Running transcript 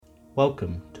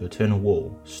Welcome to Eternal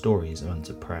Wall, Stories of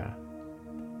Answered Prayer.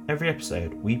 Every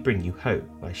episode we bring you hope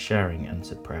by sharing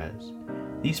answered prayers.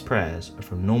 These prayers are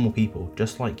from normal people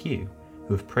just like you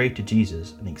who have prayed to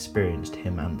Jesus and experienced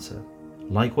Him answer.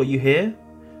 Like what you hear?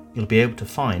 You'll be able to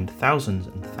find thousands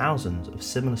and thousands of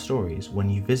similar stories when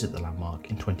you visit the landmark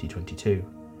in 2022,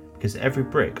 because every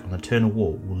brick on Eternal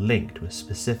Wall will link to a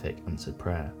specific answered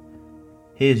prayer.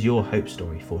 Here's your hope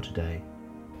story for today.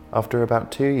 After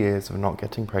about 2 years of not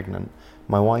getting pregnant,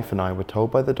 my wife and I were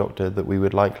told by the doctor that we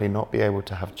would likely not be able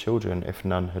to have children if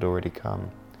none had already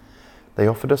come. They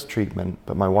offered us treatment,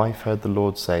 but my wife heard the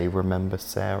Lord say, "Remember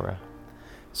Sarah."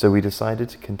 So we decided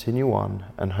to continue on,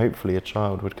 and hopefully a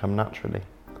child would come naturally.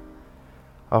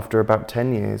 After about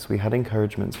 10 years, we had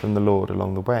encouragements from the Lord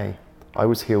along the way. I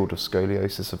was healed of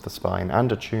scoliosis of the spine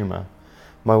and a tumour.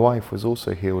 My wife was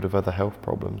also healed of other health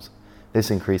problems.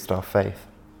 This increased our faith.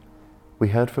 We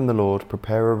heard from the Lord,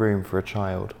 prepare a room for a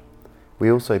child.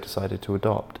 We also decided to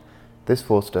adopt. This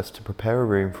forced us to prepare a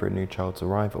room for a new child's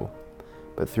arrival.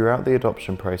 But throughout the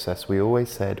adoption process, we always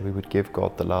said we would give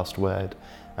God the last word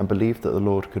and believed that the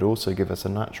Lord could also give us a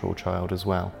natural child as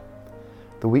well.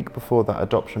 The week before that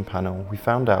adoption panel, we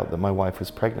found out that my wife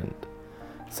was pregnant.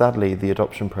 Sadly, the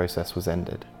adoption process was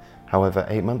ended. However,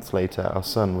 8 months later, our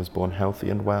son was born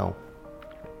healthy and well.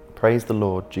 Praise the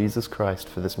Lord Jesus Christ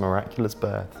for this miraculous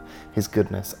birth, His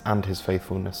goodness and His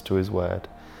faithfulness to His word,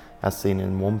 as seen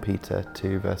in 1 Peter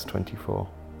 2 verse 24.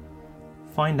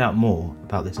 Find out more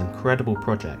about this incredible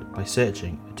project by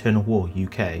searching Eternal Wall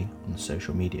UK on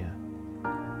social media.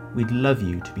 We'd love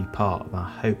you to be part of our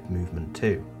hope movement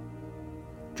too.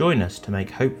 Join us to make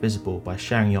hope visible by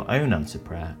sharing your own answered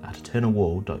prayer at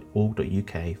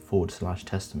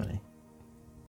eternalwall.org.uk/testimony.